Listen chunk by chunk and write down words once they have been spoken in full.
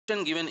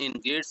question given in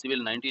GATE Civil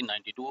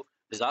 1992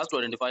 is asked to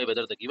identify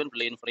whether the given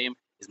plane frame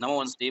is number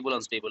one stable,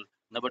 unstable,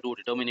 number two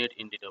determinate,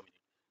 indeterminate.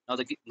 Now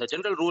the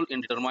general rule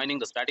in determining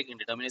the static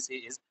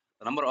indeterminacy is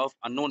the number of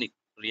unknown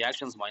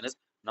reactions minus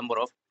number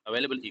of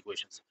available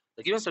equations.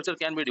 The given structure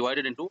can be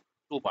divided into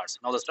two parts.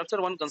 Now the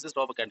structure one consists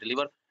of a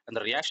cantilever and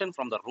the reaction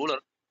from the roller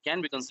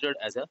can be considered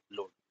as a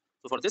load.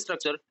 So for this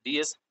structure,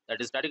 ds,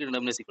 that is static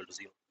indeterminacy, equal to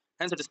 0.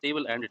 Hence it is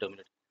stable and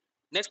determinate.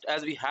 Next,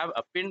 as we have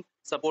a pin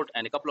support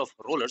and a couple of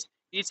rollers,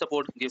 each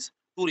support gives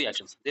two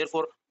reactions.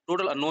 Therefore,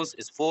 total unknowns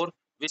is 4,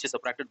 which is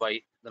subtracted by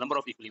the number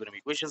of equilibrium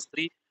equations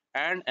 3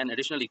 and an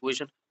additional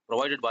equation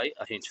provided by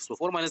a hinge. So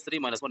 4 minus 3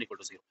 minus 1 equal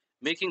to 0,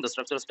 making the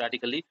structure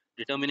statically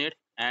determinate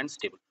and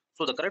stable.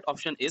 So the correct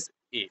option is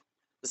A.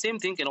 The same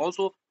thing can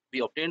also be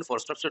obtained for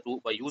structure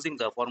 2 by using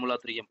the formula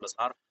 3m plus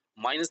r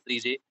minus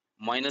 3j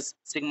minus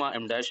sigma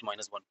m dash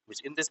minus 1,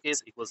 which in this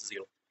case equals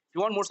 0. If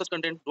you want more such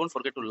content, don't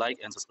forget to like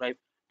and subscribe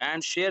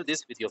and share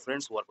this with your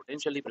friends who are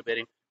potentially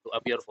preparing to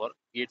appear for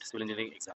GATE Civil Engineering exam.